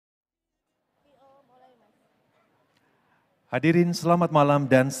Hadirin selamat malam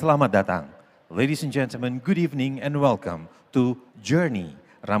dan selamat datang. Ladies and gentlemen, good evening and welcome to Journey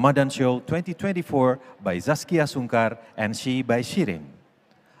Ramadan Show 2024 by Zaskia Sungkar and She by Shireen.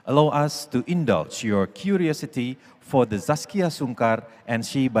 Allow us to indulge your curiosity for the Zaskia Sungkar and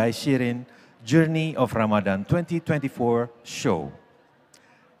She by Shireen Journey of Ramadan 2024 show.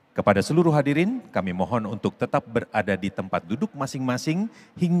 Kepada seluruh hadirin, kami mohon untuk tetap berada di tempat duduk masing-masing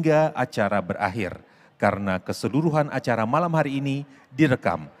hingga acara berakhir. Karena keseluruhan acara malam hari ini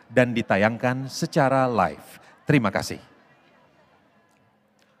direkam dan ditayangkan secara live. Terima kasih.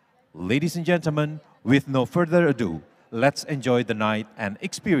 Ladies and gentlemen, with no further ado, let's enjoy the night and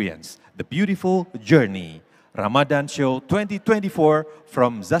experience the beautiful journey Ramadan Show 2024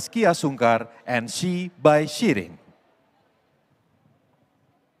 from Zaskia Sungkar and She by Shireen.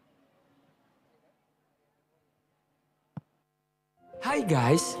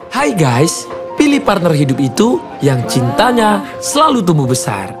 Hai guys, pilih partner hidup itu yang cintanya selalu tumbuh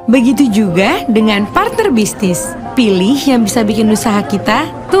besar. Begitu juga dengan partner bisnis, pilih yang bisa bikin usaha kita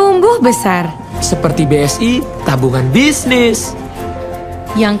tumbuh besar. Seperti BSI Tabungan Bisnis,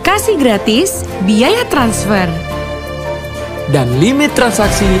 yang kasih gratis biaya transfer dan limit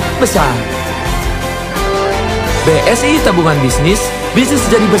transaksi besar. BSI Tabungan Bisnis, bisnis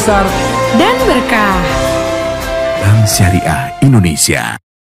jadi besar dan berkah. Bank Syariah Indonesia.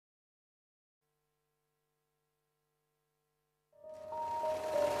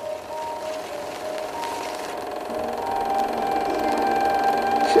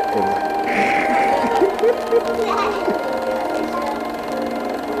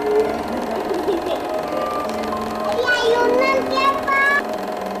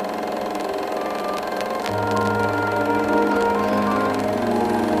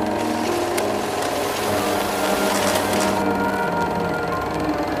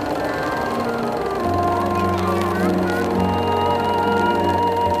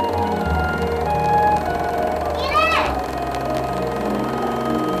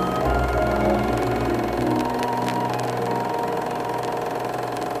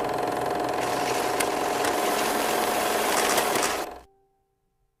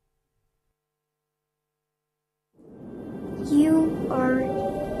 You are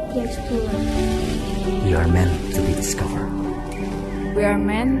the explorer. We are meant to be discovered. We are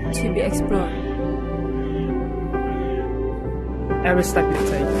meant to be explored. Every step you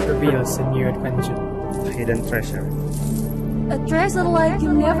take reveals a new adventure, a hidden treasure. A treasure like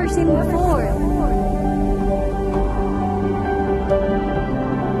you've never seen before.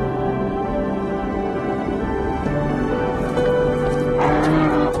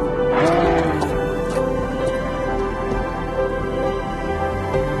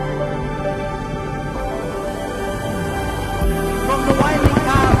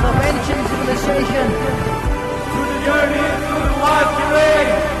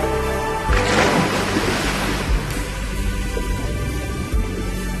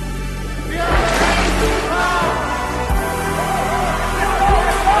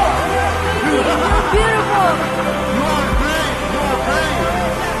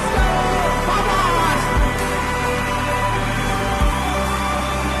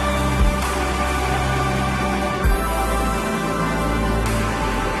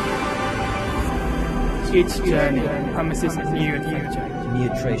 Each journey promises a new adventure. New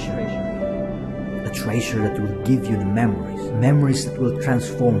treasure. A treasure that will give you the memories. Memories that will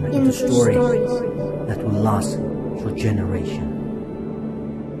transform into stories that will last for generations.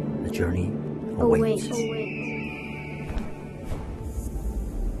 The journey awaits.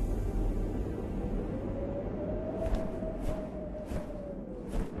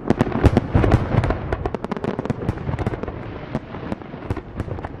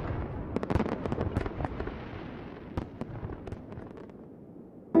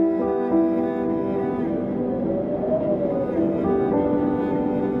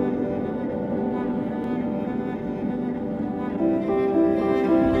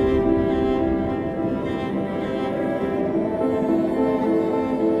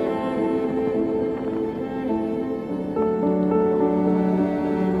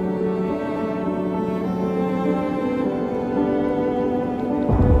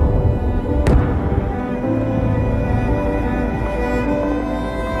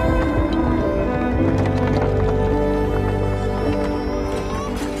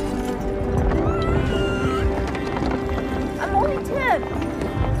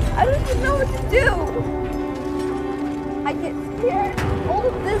 I don't even know what to do. I get scared. All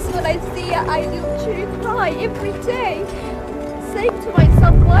of this when I see it, I literally cry every day. Saying to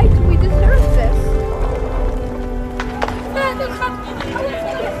myself, why do we deserve this?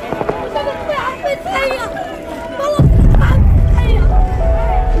 Tolong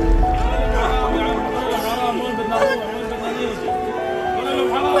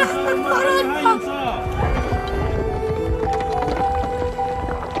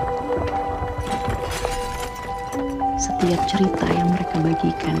setiap cerita yang mereka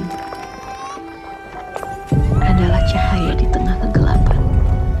bagikan adalah cahaya di tengah kegelapan.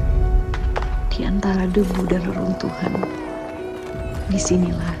 Di antara debu dan reruntuhan,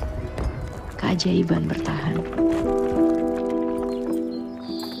 disinilah keajaiban bertahan.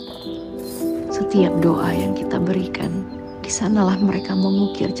 Setiap doa yang kita berikan, di sanalah mereka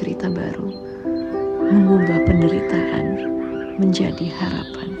mengukir cerita baru, mengubah penderitaan menjadi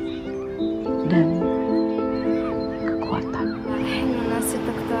harapan dan kekuatan.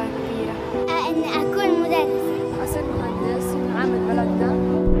 أن أكون مدرس. أصير مهندس عامل بلدنا.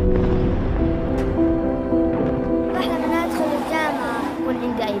 أحلم أن أدخل الجامعة. يكون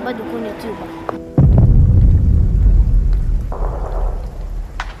عندي ايباد ويكون يوتيوبر.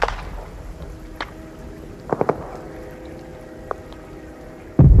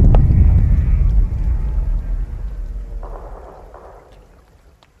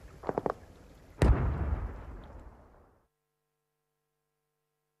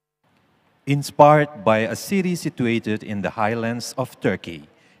 Inspired by a city situated in the highlands of Turkey,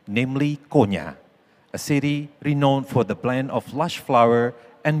 namely Konya, a city renowned for the blend of lush flower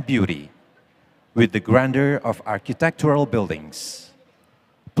and beauty, with the grandeur of architectural buildings,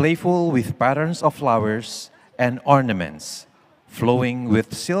 playful with patterns of flowers and ornaments, flowing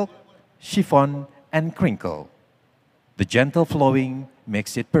with silk, chiffon, and crinkle. The gentle flowing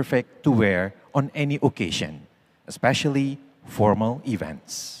makes it perfect to wear on any occasion, especially formal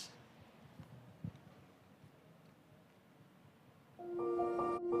events.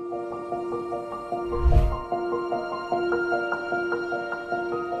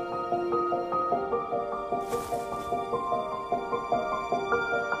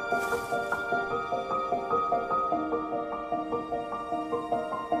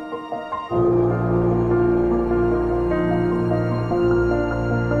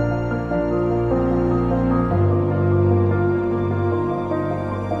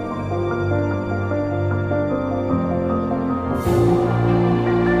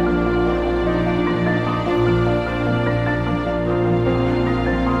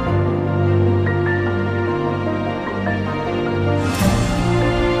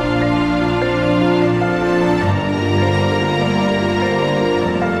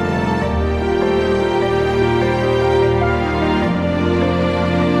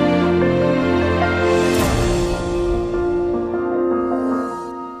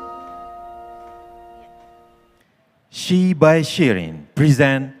 She by Shireen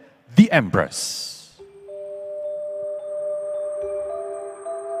present The Empress.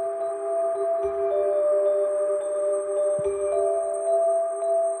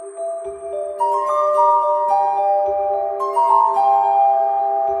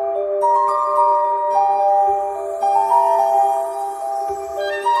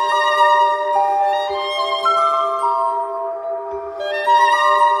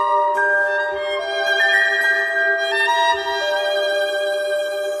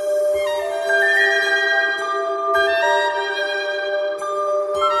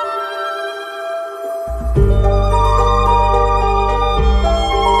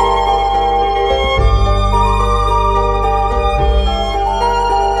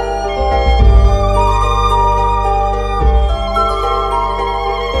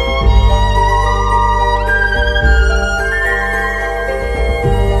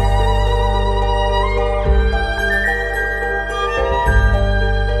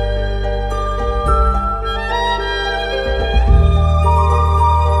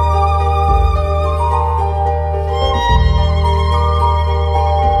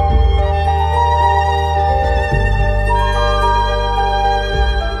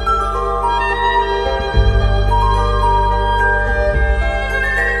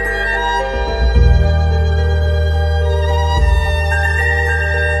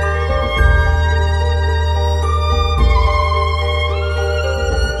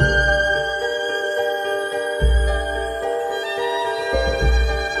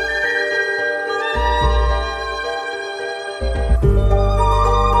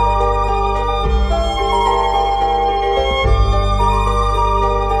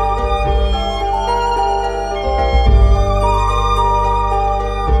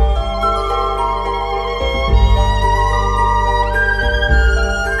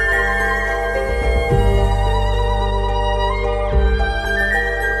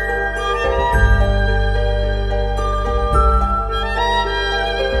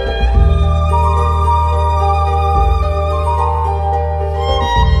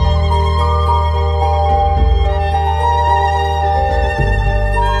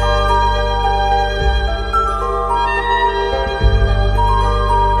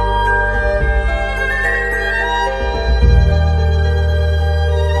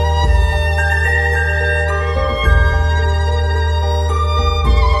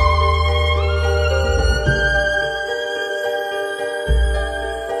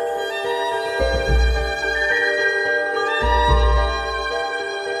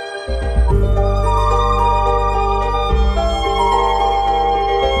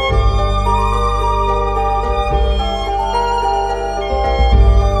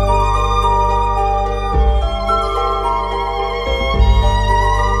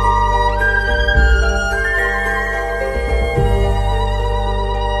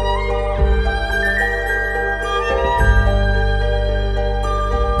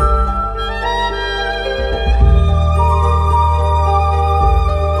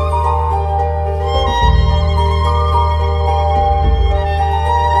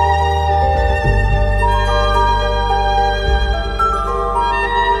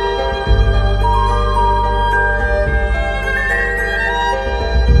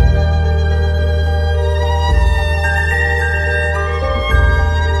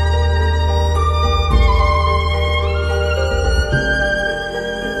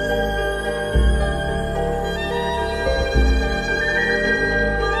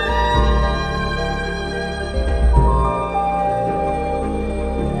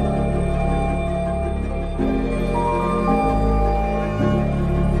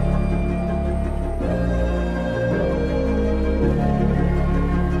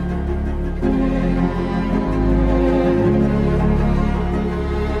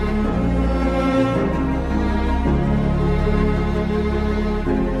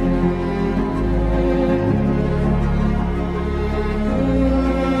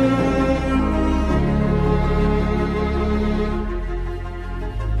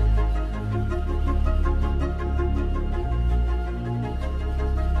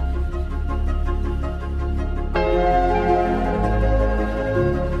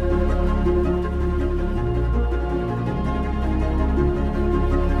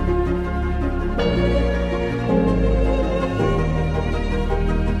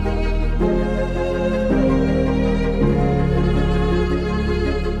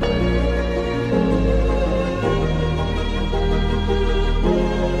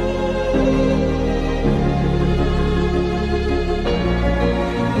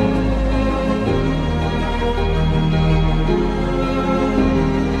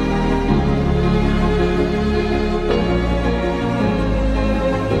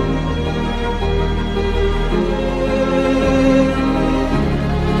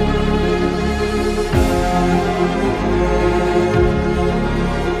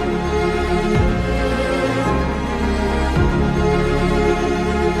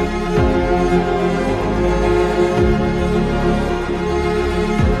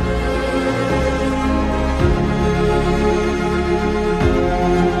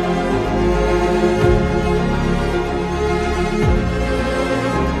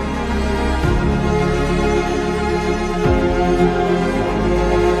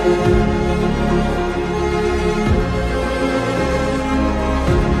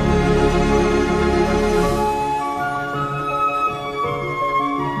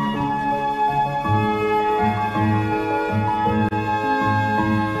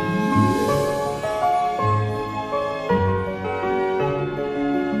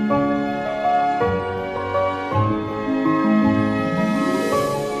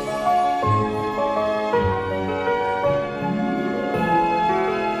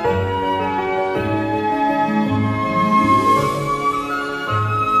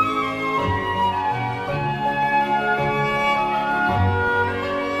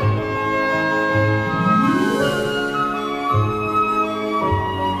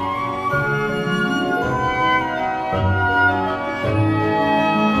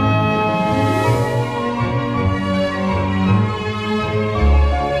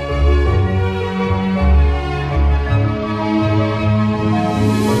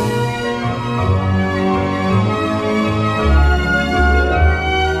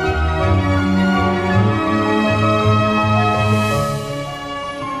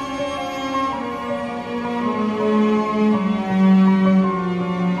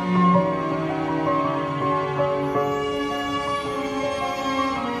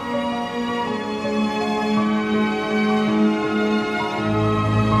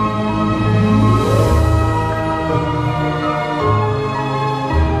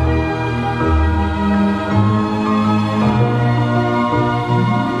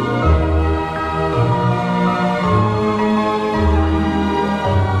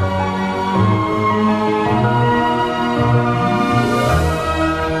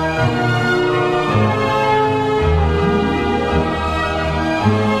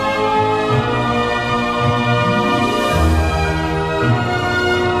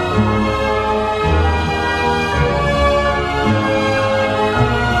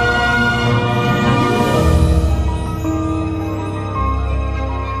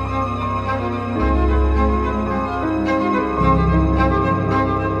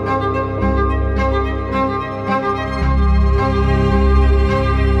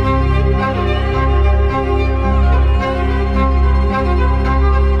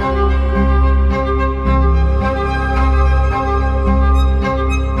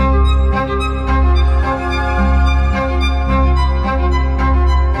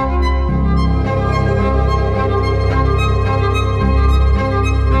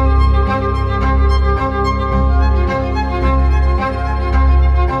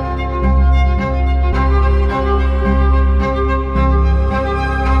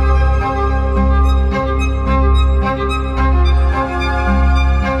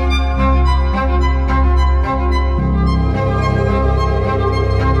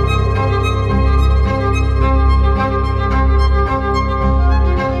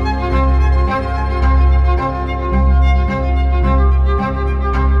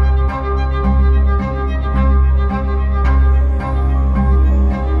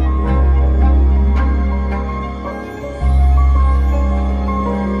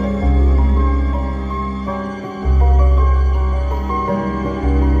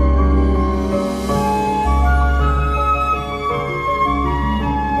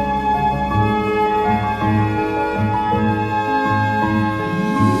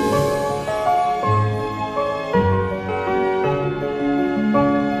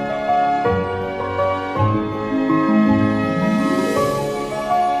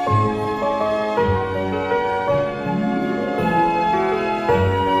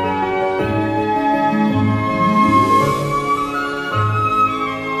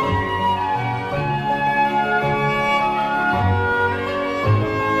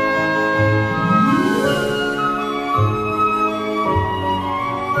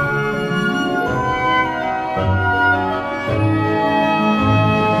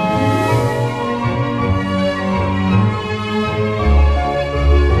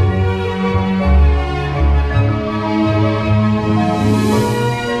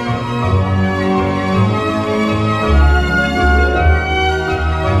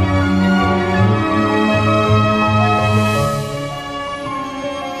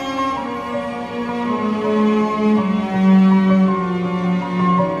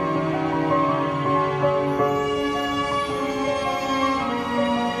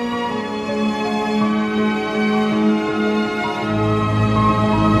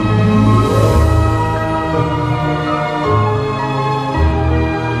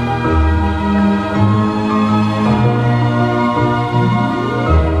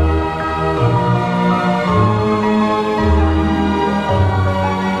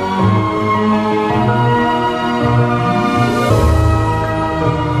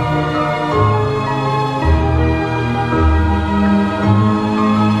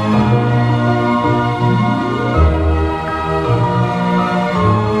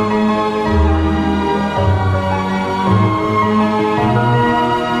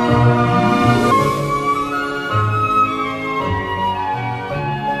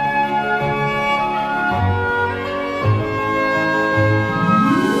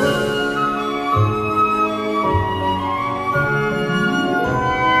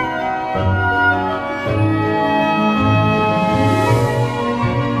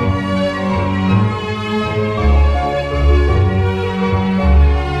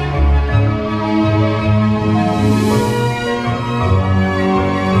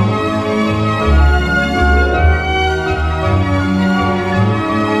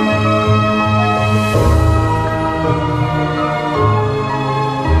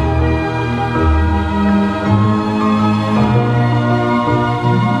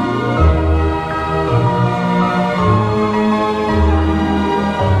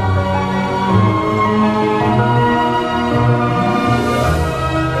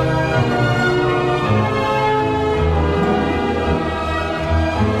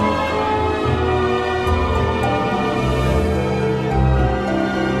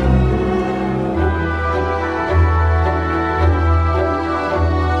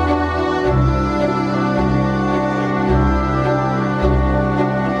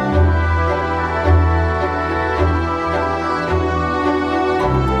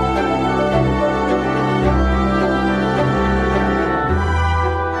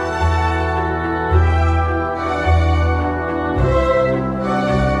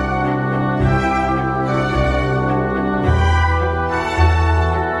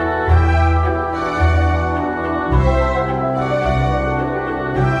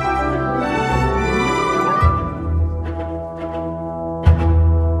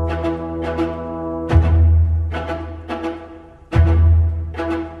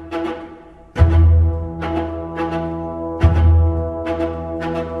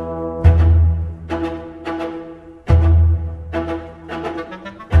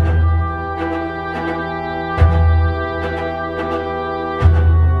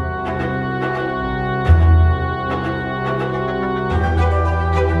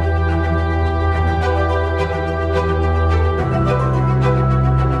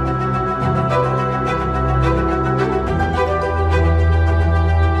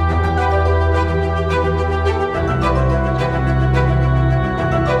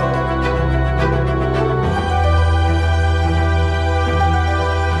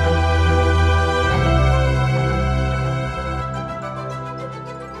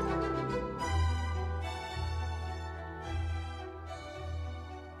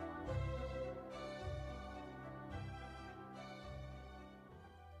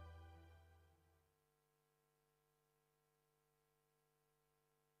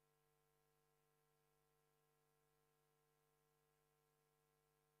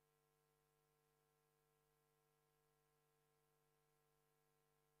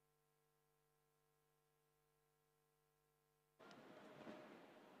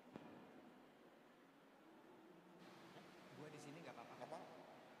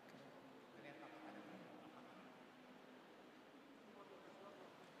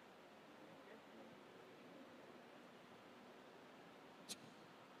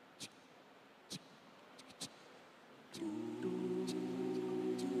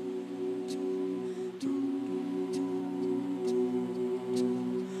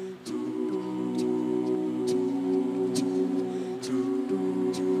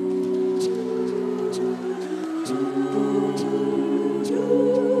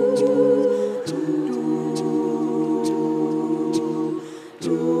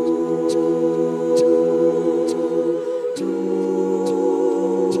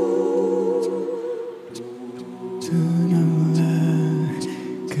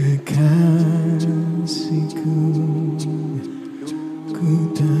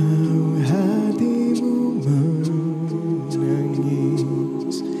 tahu hatimu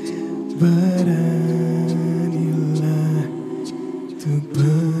menangis, beranilah untuk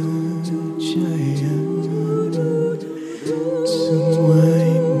percaya. Semua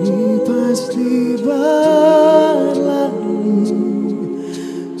ini pasti berlalu,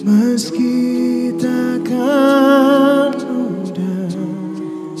 meski takkan mudah,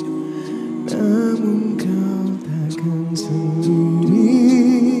 namun kau takkan sendiri.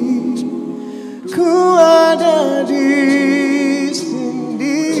 Ku ada di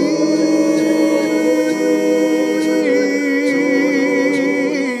sini.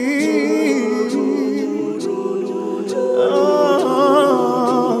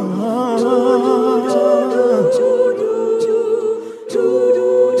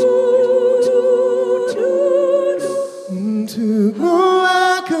 Untukmu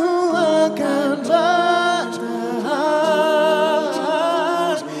aku akan bertahan,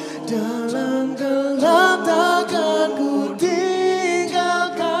 dalam gelap takkan ku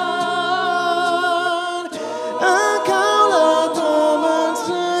tinggalkan. Engkaulah teman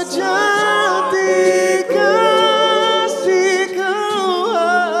sejati, kasihku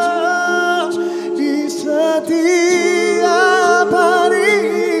di setiap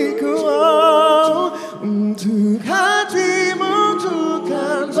hariku. Untuk hatimu ku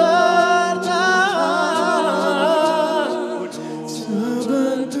kan bertahan,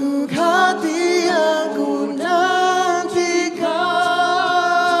 sebentuk hati yang ku nantikan.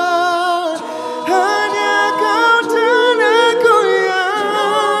 Hanya kau dan aku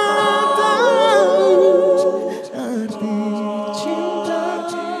yang tahu arti cinta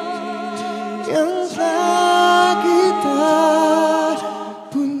yang telah kita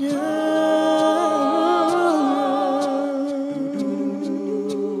punya.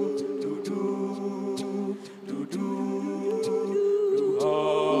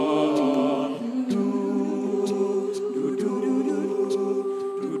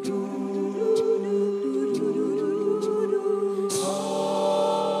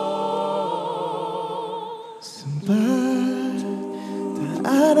 Sempat tak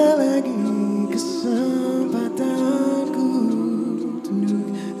ada lagi kesempatanku untuk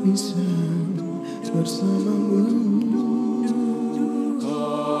bisa bersamamu.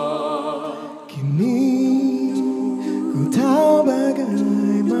 Kini ku tahu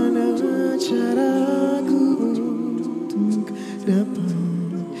bagaimana caraku untuk dapat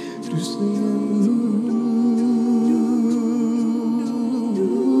terus denganmu.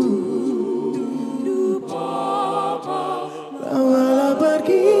 Bawalah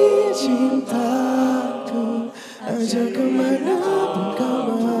pergi cintaku, ajak kemanapun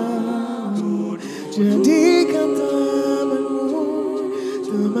kau mau. Jadikan temanmu,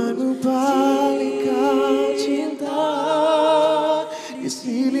 temanmu paling kau cinta. Di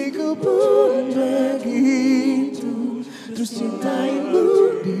sini ku pun begitu, terus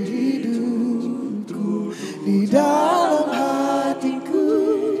cintaimu di hidupku, di dalam hatiku,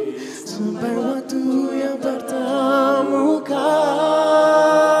 sampai waktu yang pertemukan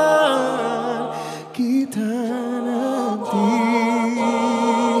kita nanti.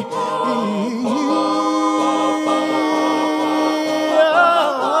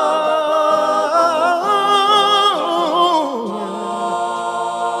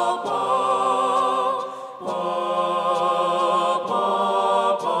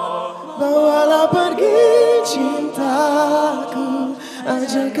 Bawalah pergi cintaku,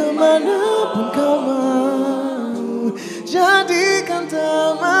 ajak kemanapun kau mau. Jadikan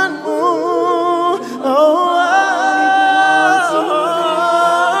temanmu,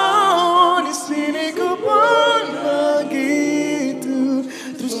 di sini ku pun begitu,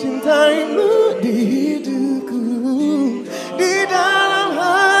 terus cintaimu di hidupku, di dalam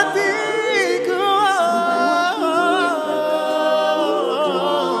hatiku.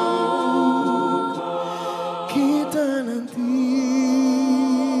 Kita nanti.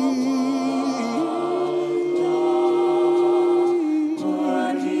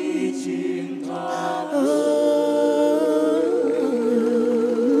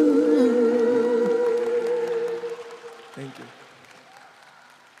 Thank you.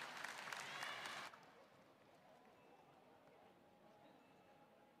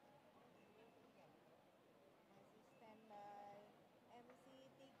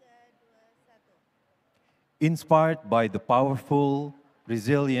 Inspired by the powerful,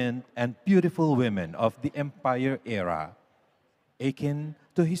 resilient, and beautiful women of the empire era, akin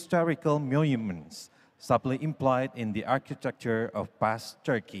to historical monuments subtly implied in the architecture of past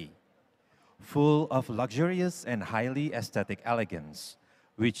Turkey, full of luxurious and highly aesthetic elegance,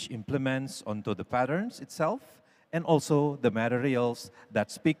 which implements onto the patterns itself and also the materials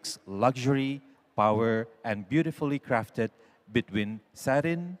that speaks luxury, power, and beautifully crafted between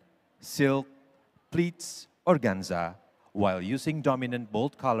satin, silk, pleats, organza, while using dominant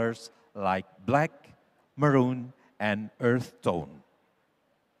bold colors like black, maroon, and earth tone.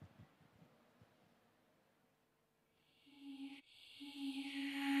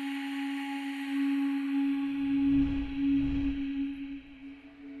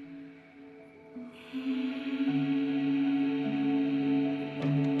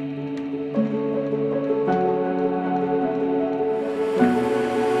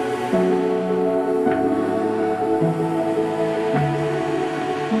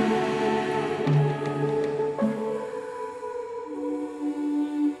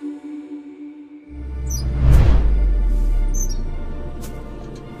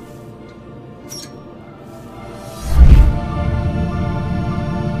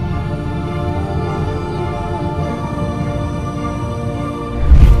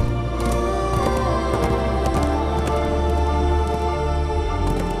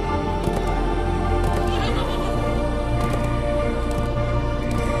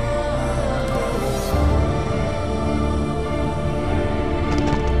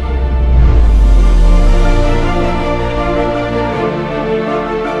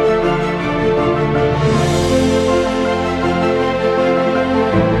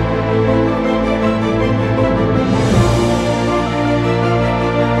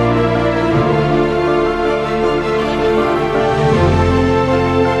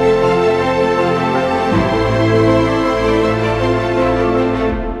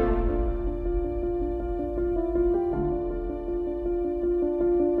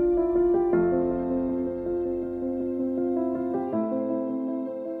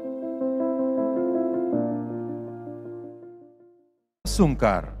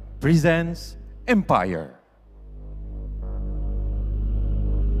 Sungkar presents Empire.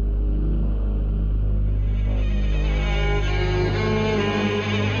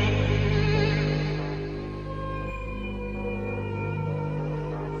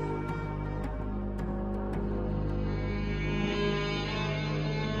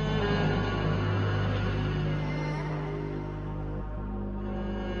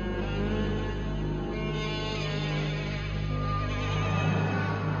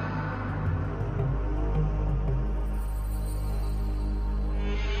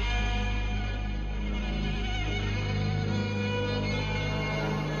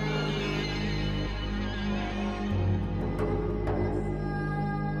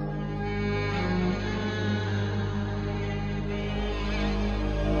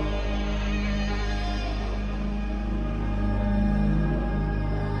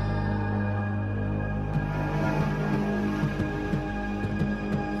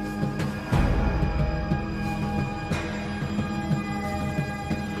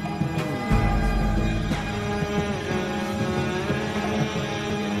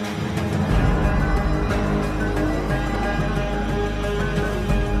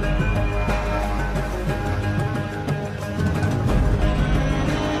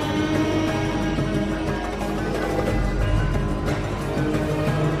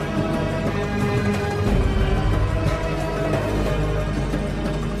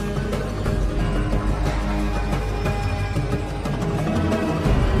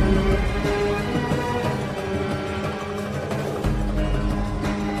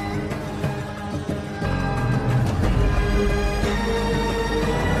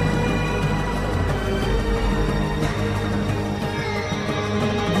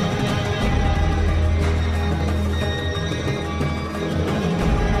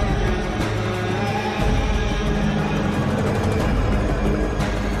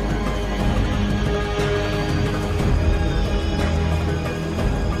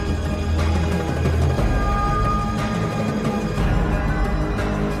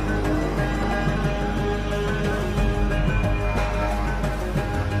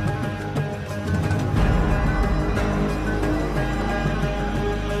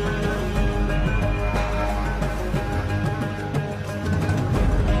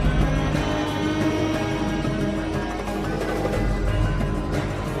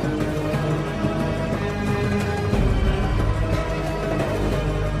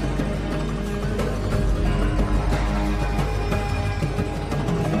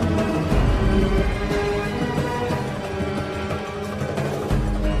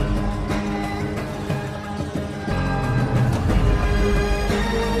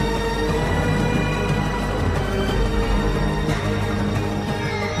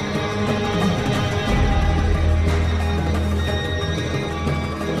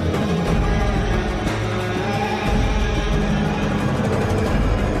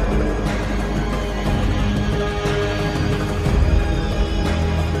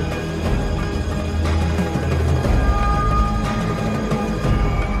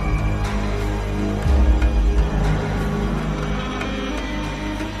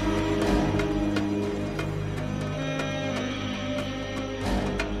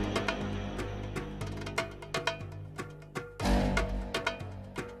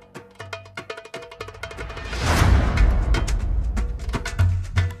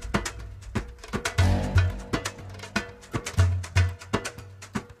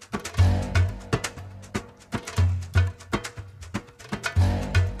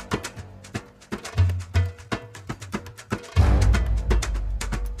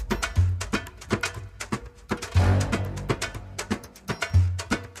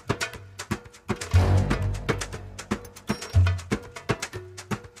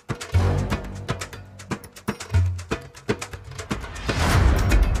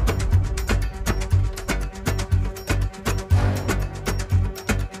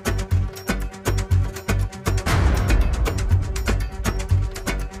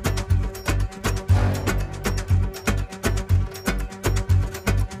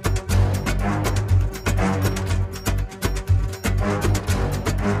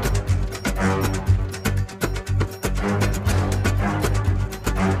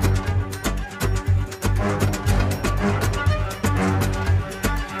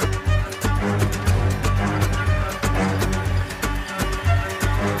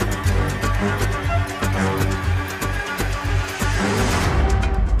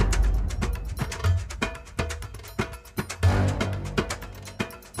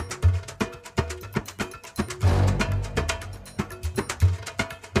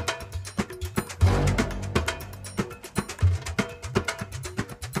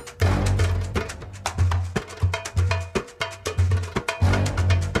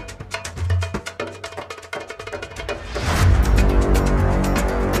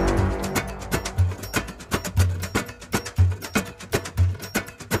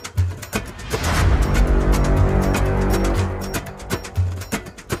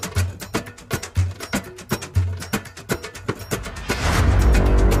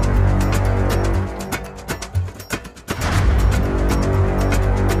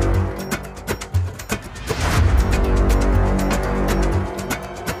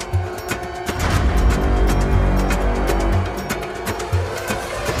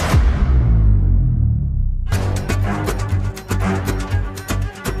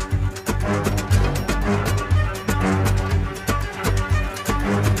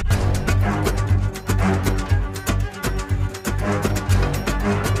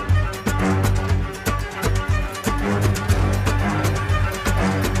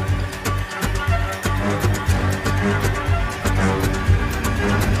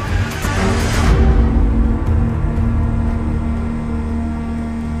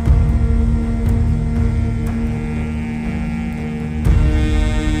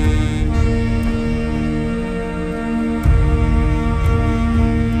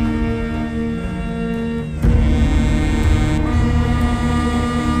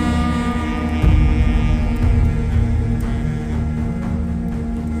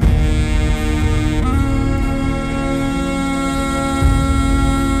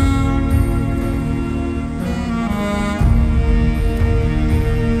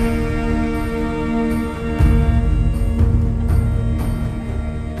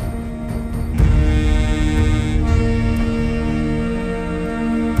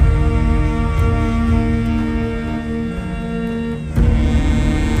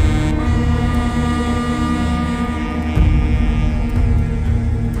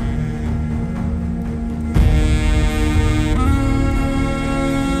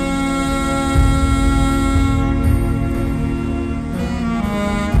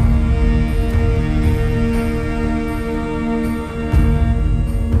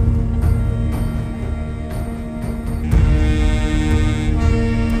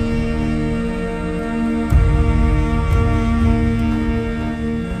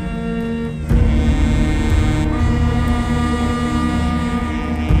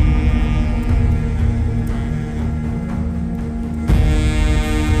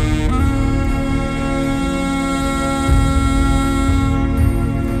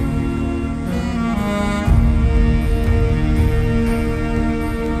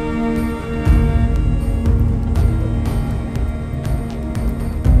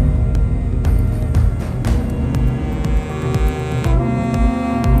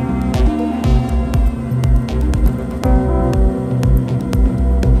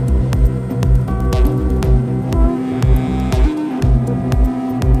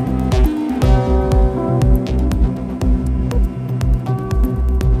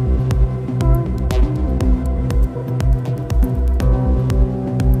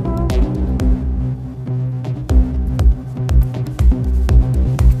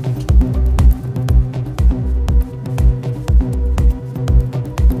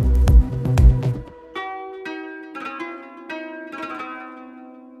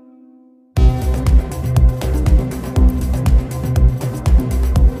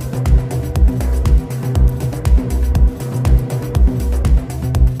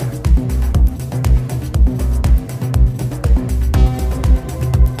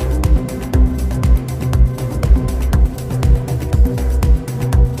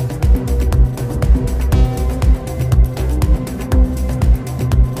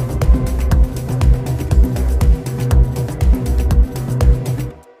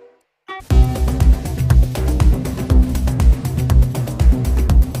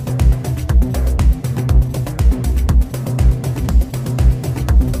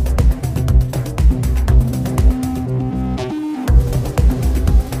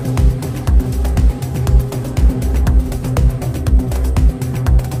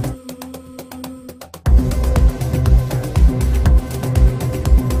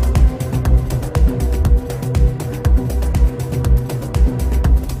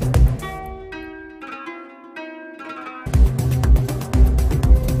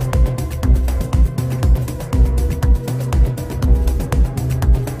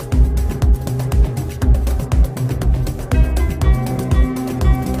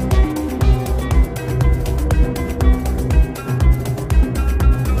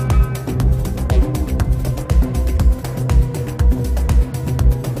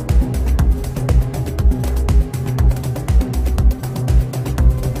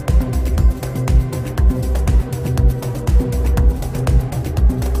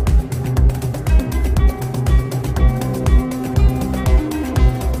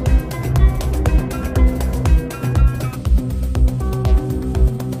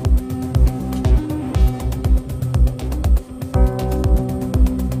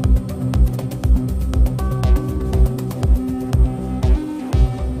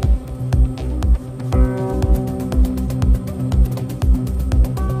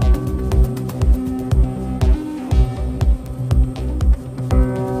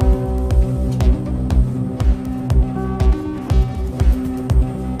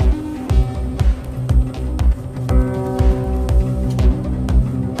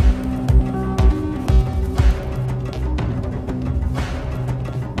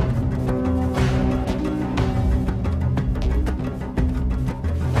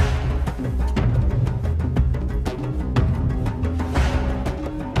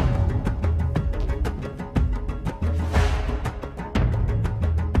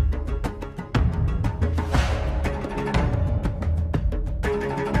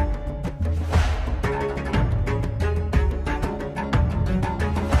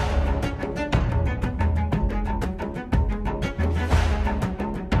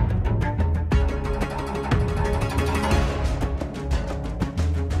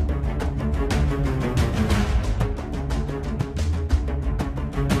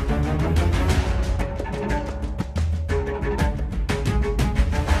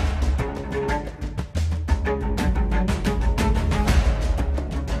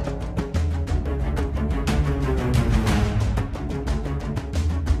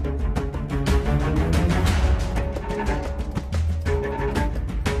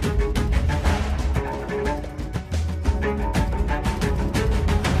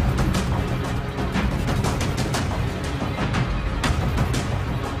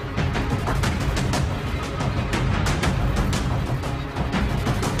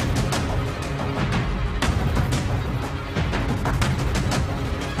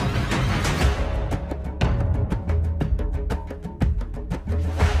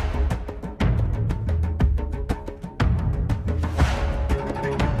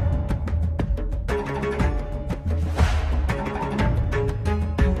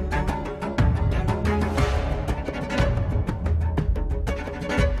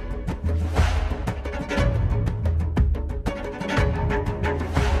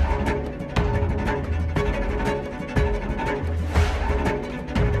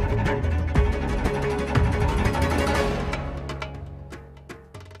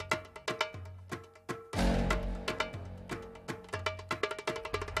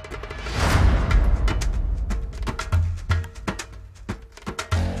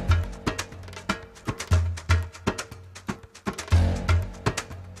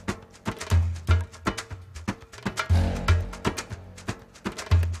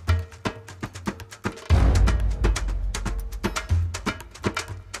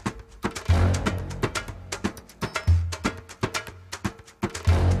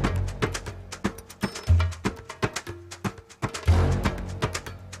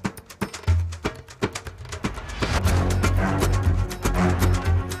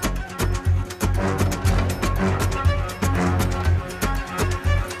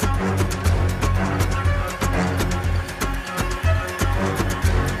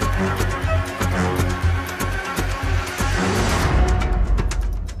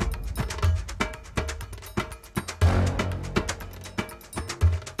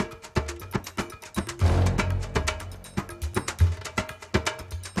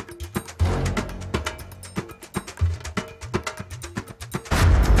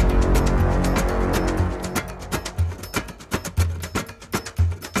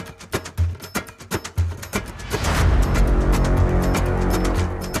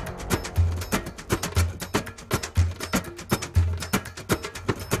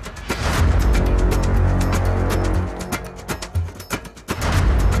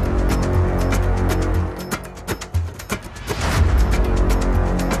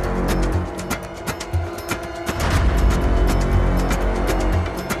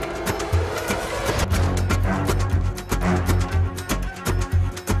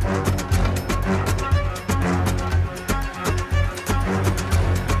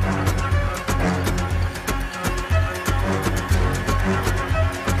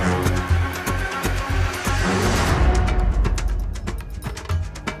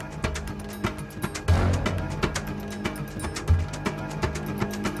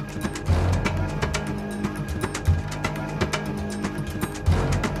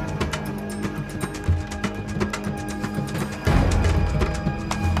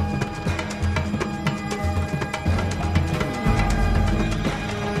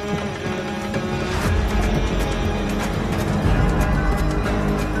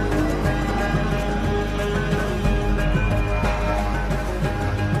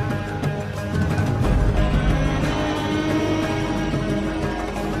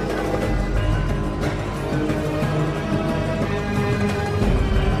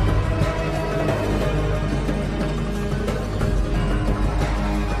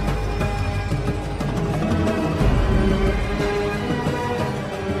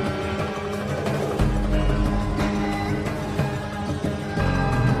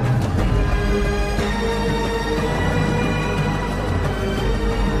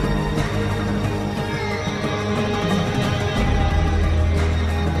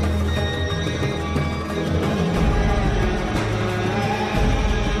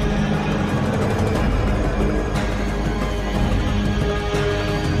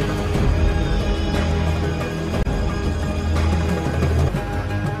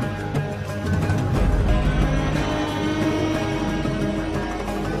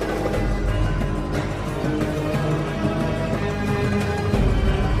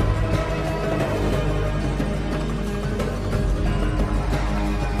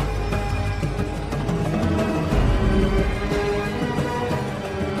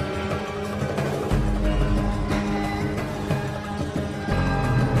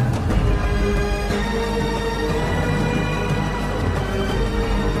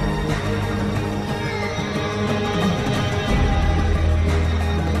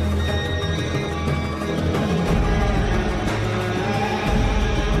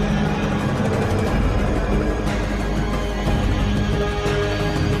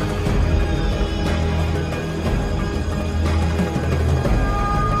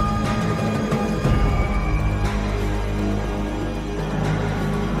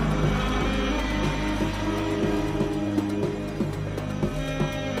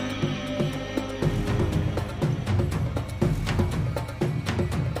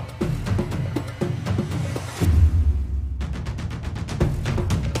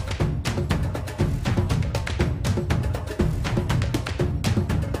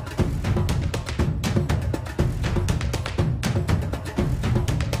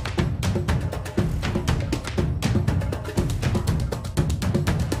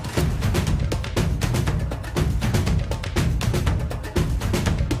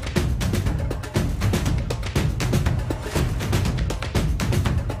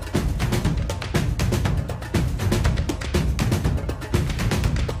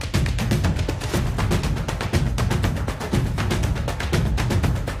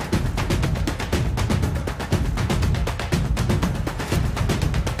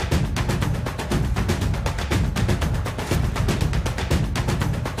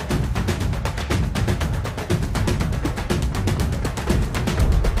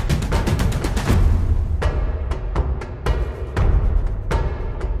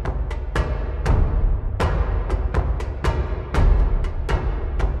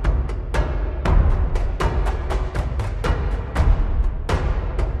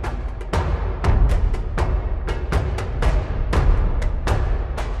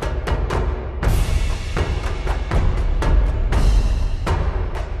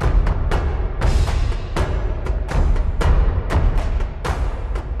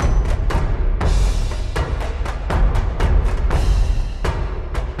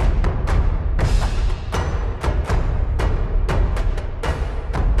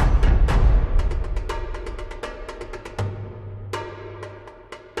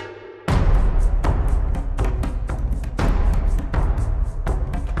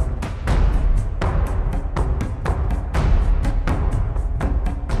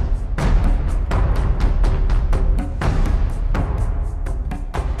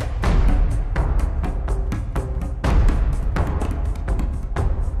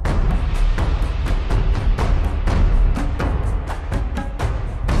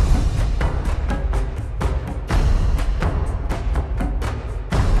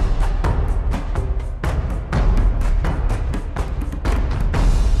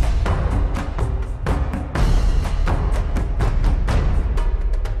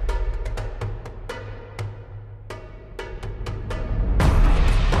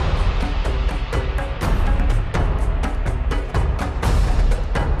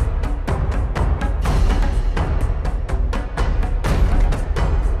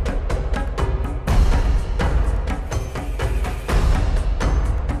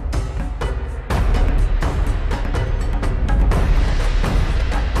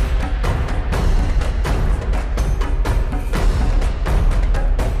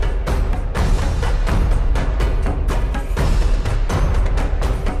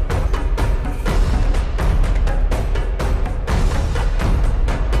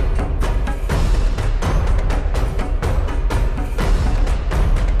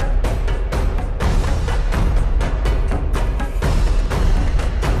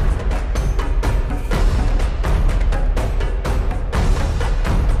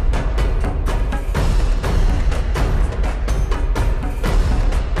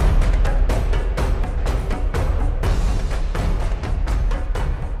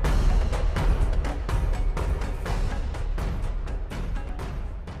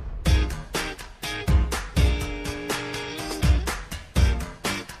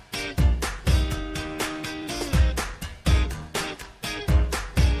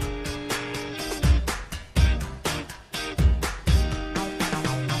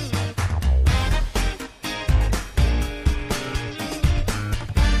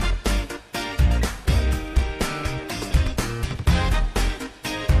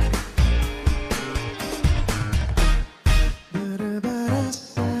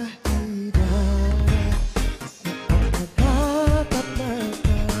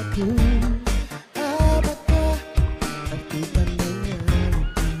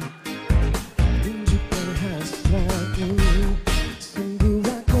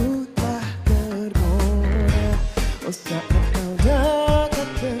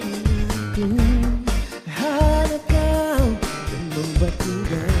 membuatku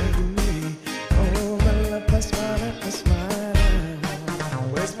begini. Oh melepas mana asmara.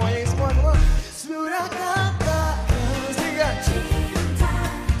 Boleh semuanya semua teman. Sudah katakan sehingga cinta,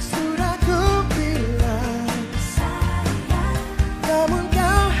 sudah ku bilang sayang, namun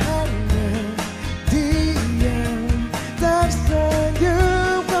kau hanya diam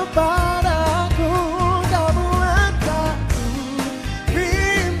tersenyum kepadaku. Kau buat aku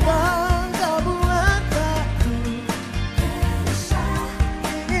bimbang, kau buat aku gelisah,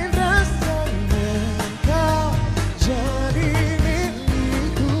 ingin rasanya kau jadi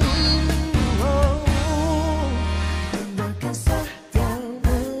milikku. Andaikan saja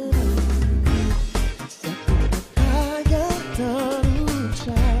menunggu satu kata yang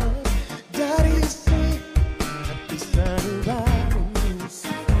terucap dari isi hati baru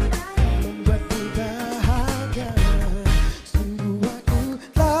membuatku bahagia. Sungguh aku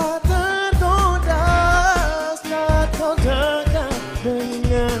tak tergoda saat kau dekat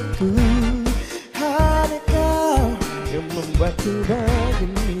denganku. Hanya kau yang membuatku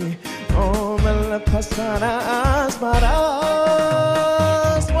begini. Oh melepas mana asmara.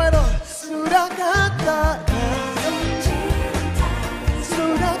 Semua dong. Sudah katakan cinta,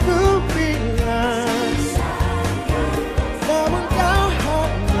 sudah ku bilang namun kau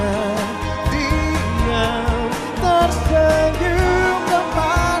hanya diam tersenyum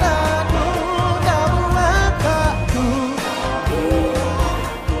kepadaku. Kau buat aku,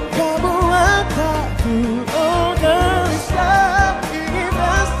 kau buat aku oh gelisah, ingin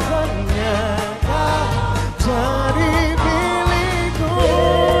rasanya kau jadi milikku.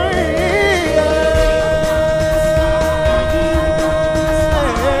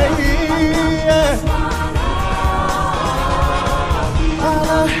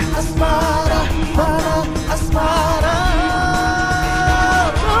 Mana asmara, mana asmara.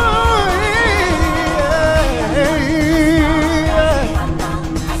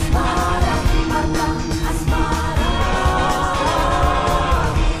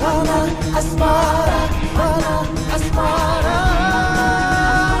 Mana asmara, mana asmara.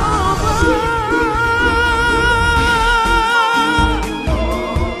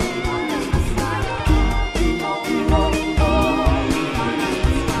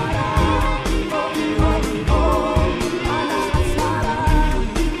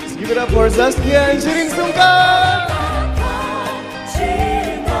 Let's give it up for Zaskia and Shireen Sungkar.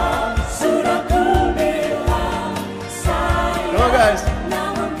 Come on guys.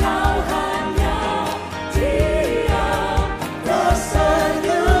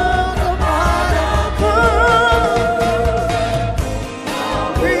 Tersenyum kepadaku.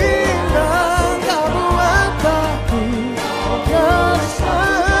 Bimbang kau buat aku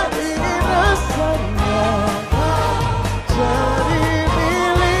gelisah, ingin rasanya kau jadi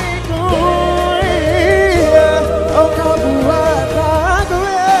milikku. Oh kau buat aku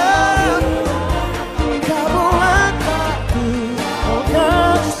kau buat aku oh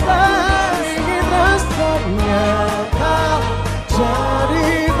gelisah, ingin rasanya kau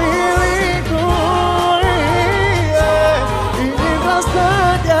jadi milikku. Ingin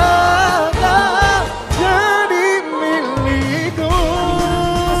rasanya kau jadi milikku.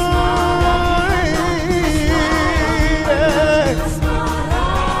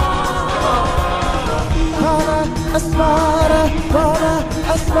 Para asmara, para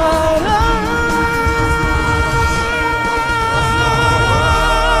asmara.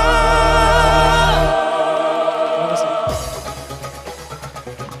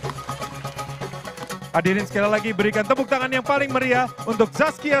 Hadirin sekali lagi berikan tepuk tangan yang paling meriah untuk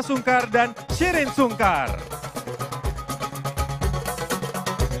Zaskia Sungkar dan Shireen Sungkar.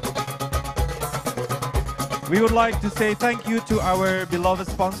 We would like to say thank you to our beloved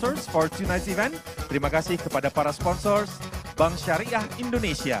sponsors for tonight's event. Terima kasih kepada para sponsors Bank Syariah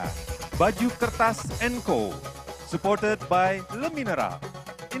Indonesia, Baju Kertas & Co, supported by Le Mineral,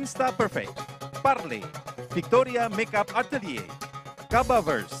 Insta Perfect, Parley, Victoria Makeup Atelier,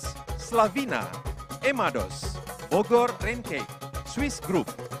 Kabaverse, Slavina, Emados, Bogor Rain-Cake, Swiss Group,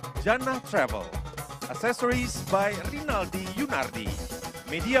 Jannah Travel, Accessories by Rinaldi Yunardi,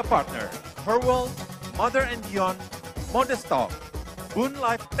 Media Partner, Herworld, Mother and Beyond, Modestalk, Boon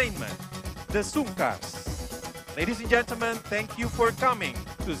Lifetainment, The Sungkars. Ladies and gentlemen, thank you for coming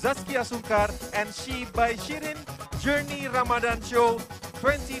to Zaskia Sungkar and She by Shireen Journey Ramadan Show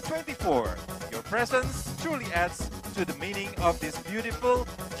 2024. Your presence truly adds to the meaning of this beautiful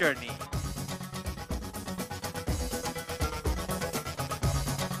journey.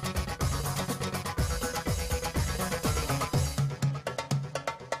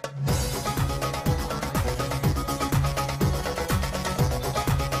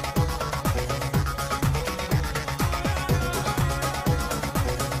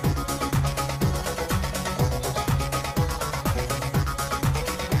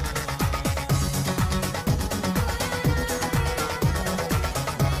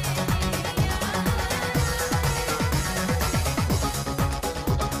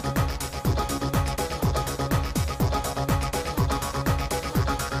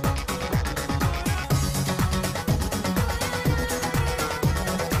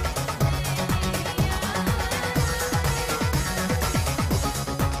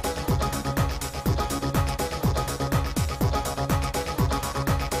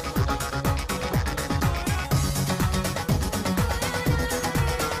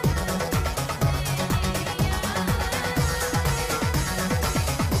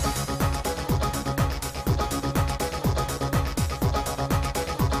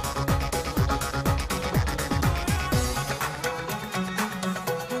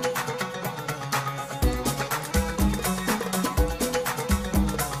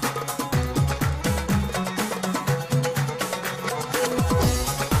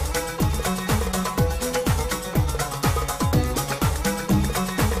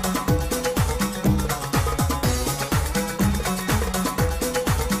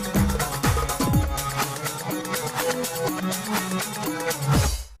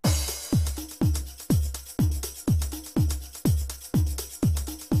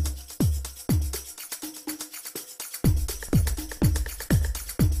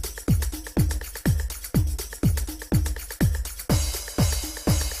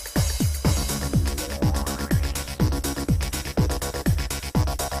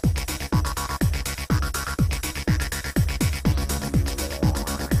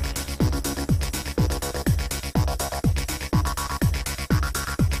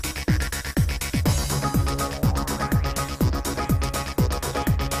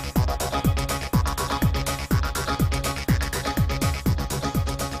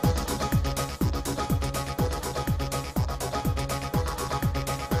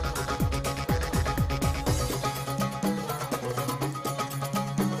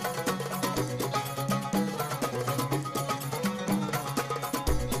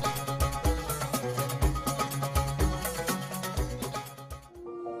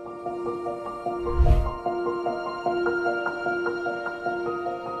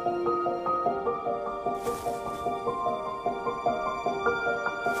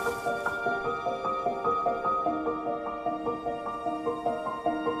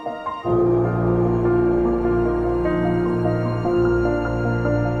 Thank you.